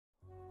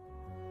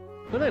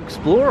We're gonna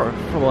explore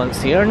for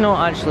once here,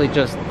 not actually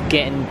just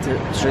getting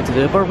straight to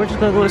the Uber, we're just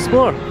gonna go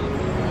explore.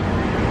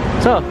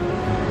 So,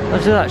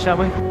 let's do that, shall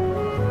we?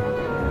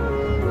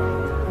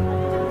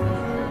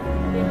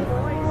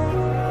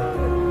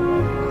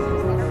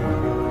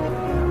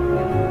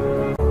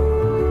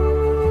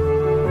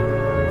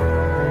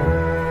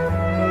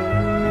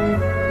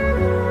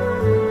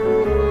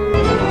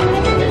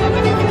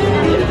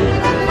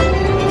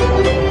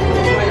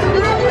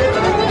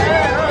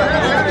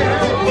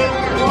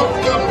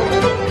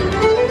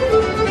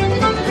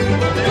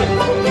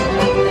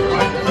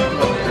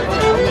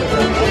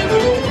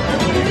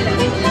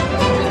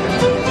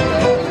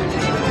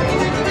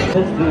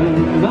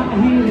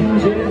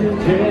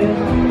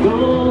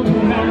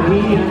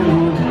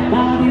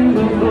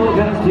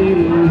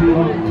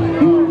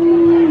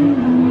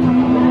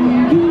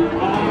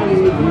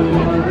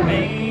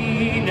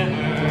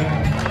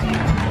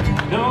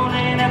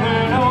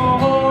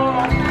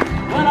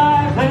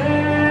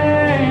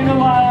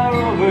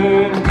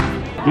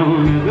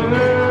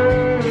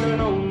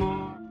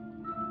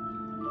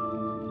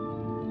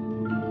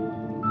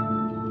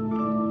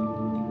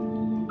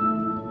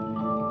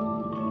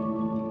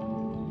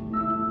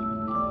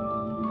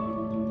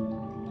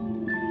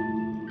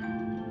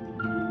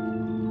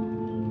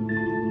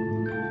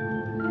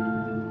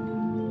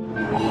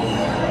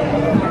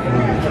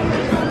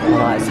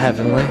 That's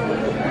heavenly.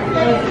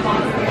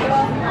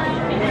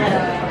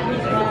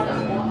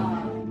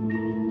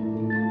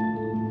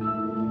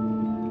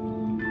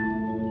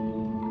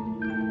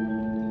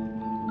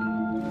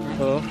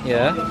 Oh,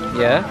 yeah,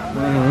 yeah.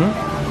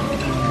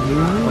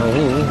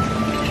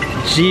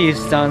 Oh. G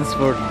stands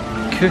for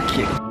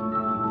cookie.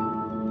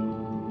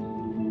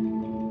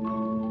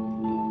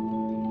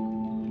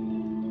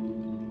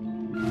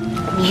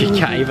 You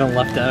can't even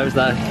lift it out, is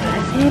that?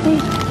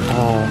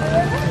 Oh.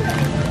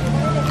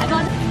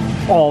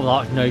 Oh,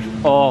 that's nice.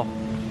 Oh.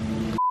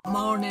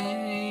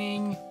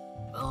 Morning!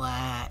 Well,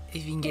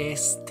 if you can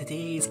guess,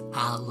 today's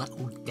a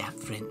little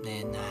different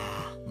than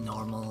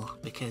normal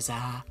because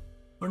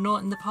we're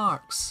not in the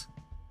parks.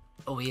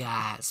 We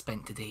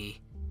spent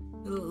today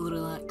a little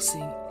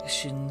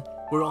relaxation.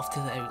 We're off to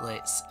the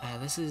outlets.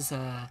 This is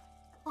a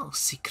little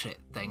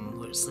secret thing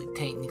where it's like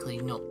technically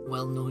not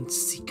well-known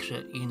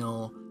secret, you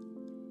know.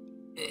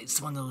 It's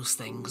one of those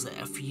things that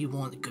if you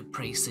want good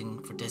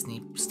pricing for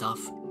Disney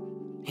stuff,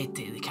 head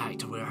to the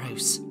character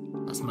warehouse.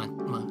 That's my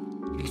little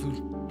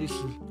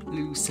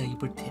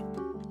cyber tip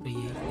for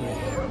you.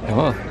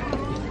 Oh.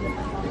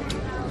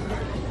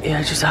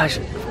 Yeah, just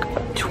actually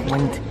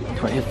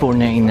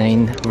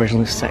 $24.99,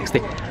 originally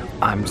 $60.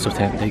 I'm so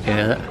tempted to get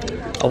it.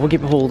 I will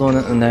keep a hold on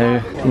it and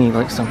now I need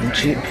like something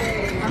cheap.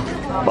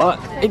 But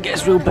it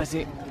gets real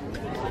busy,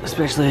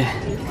 especially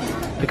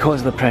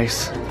because of the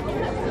price.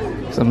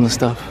 Some of the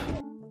stuff.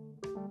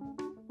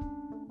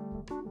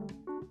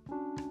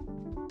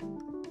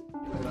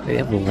 They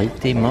have Life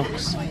Day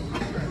mugs.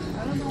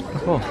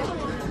 Oh.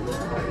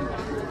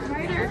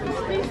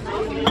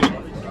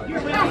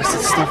 What's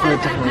this stuff for a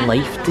different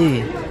Life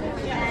Day?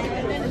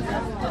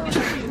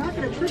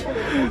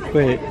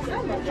 Wait.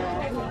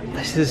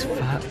 This is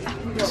fat.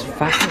 It's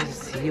fat as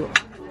seal.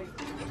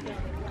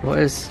 What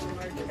is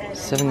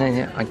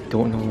 $7.98? I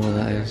don't know what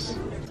that is.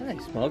 It's a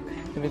nice mug,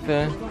 to be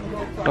fair.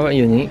 Quite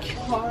unique.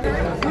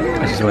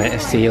 I just went to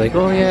see, like,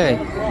 oh yeah,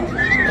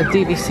 a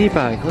DVC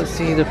bag. Let's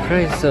see the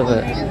price of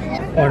it.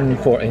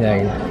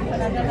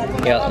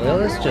 $149. Yeah, well,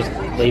 let's just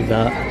leave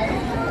that.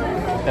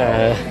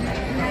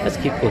 Let's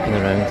keep looking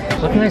around.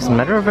 Look at nice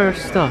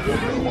Mirrorverse stuff.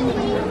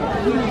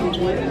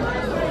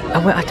 I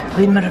went to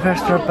play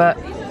Mirrorverse for a bit.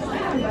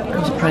 It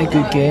was a pretty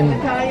good game.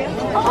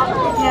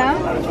 Yeah.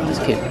 Let's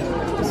keep.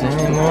 Is there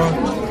any more?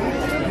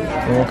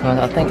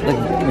 I think like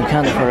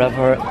Wakanda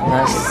Forever.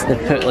 They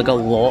put like a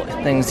lot of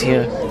things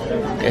here.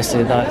 I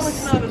say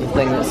that's the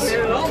thing that's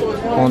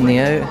on the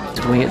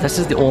out. Wait, this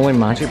is the only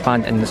Magic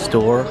Band in the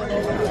store.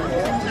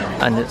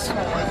 And it's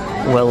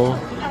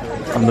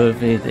a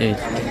movie, the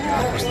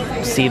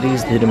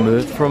series they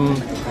removed from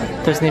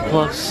Disney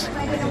Plus,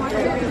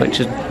 which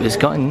is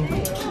gotten.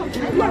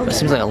 It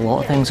seems like a lot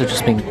of things have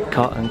just been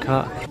cut and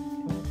cut.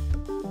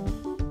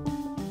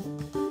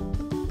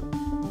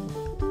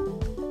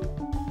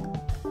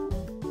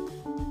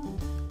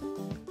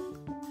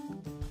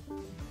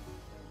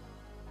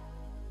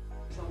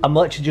 I'm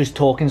literally just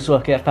talking so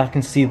if I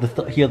can see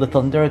hear the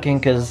thunder again,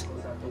 because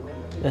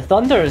the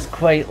thunder is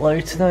quite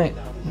loud tonight.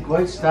 Go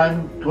outside.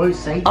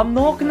 I'm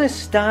not gonna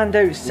stand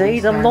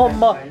outside. I'm not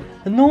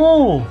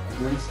no.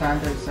 You want to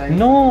stand outside?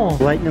 No.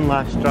 Lightning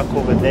last struck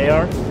over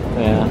there.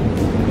 Yeah.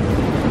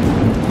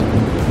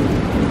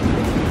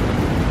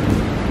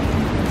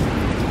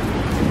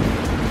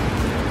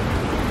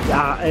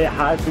 Yeah, it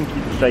has been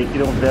keep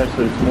striking over there,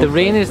 so it's the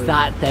rain is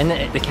that thin.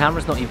 The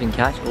camera's not even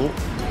catching. Oh.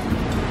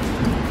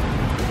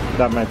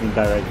 That might be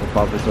direct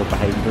above us or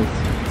behind us.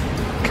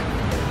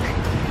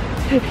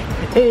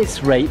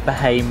 It's right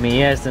behind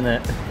me, isn't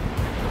it?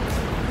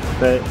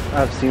 But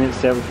I've seen it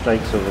several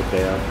strikes over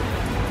there.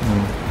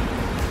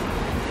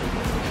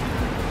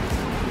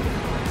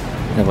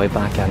 The way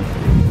back in.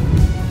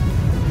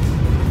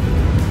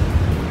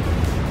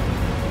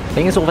 I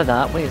think it's over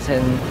that way. It's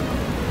in...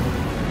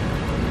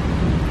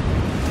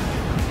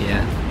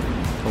 Yeah,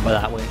 over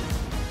that way.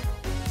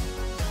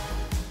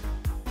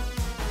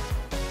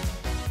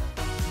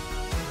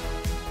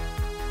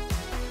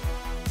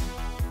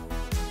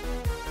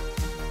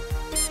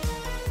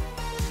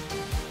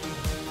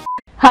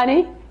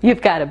 Honey,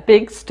 you've got a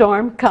big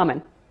storm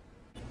coming.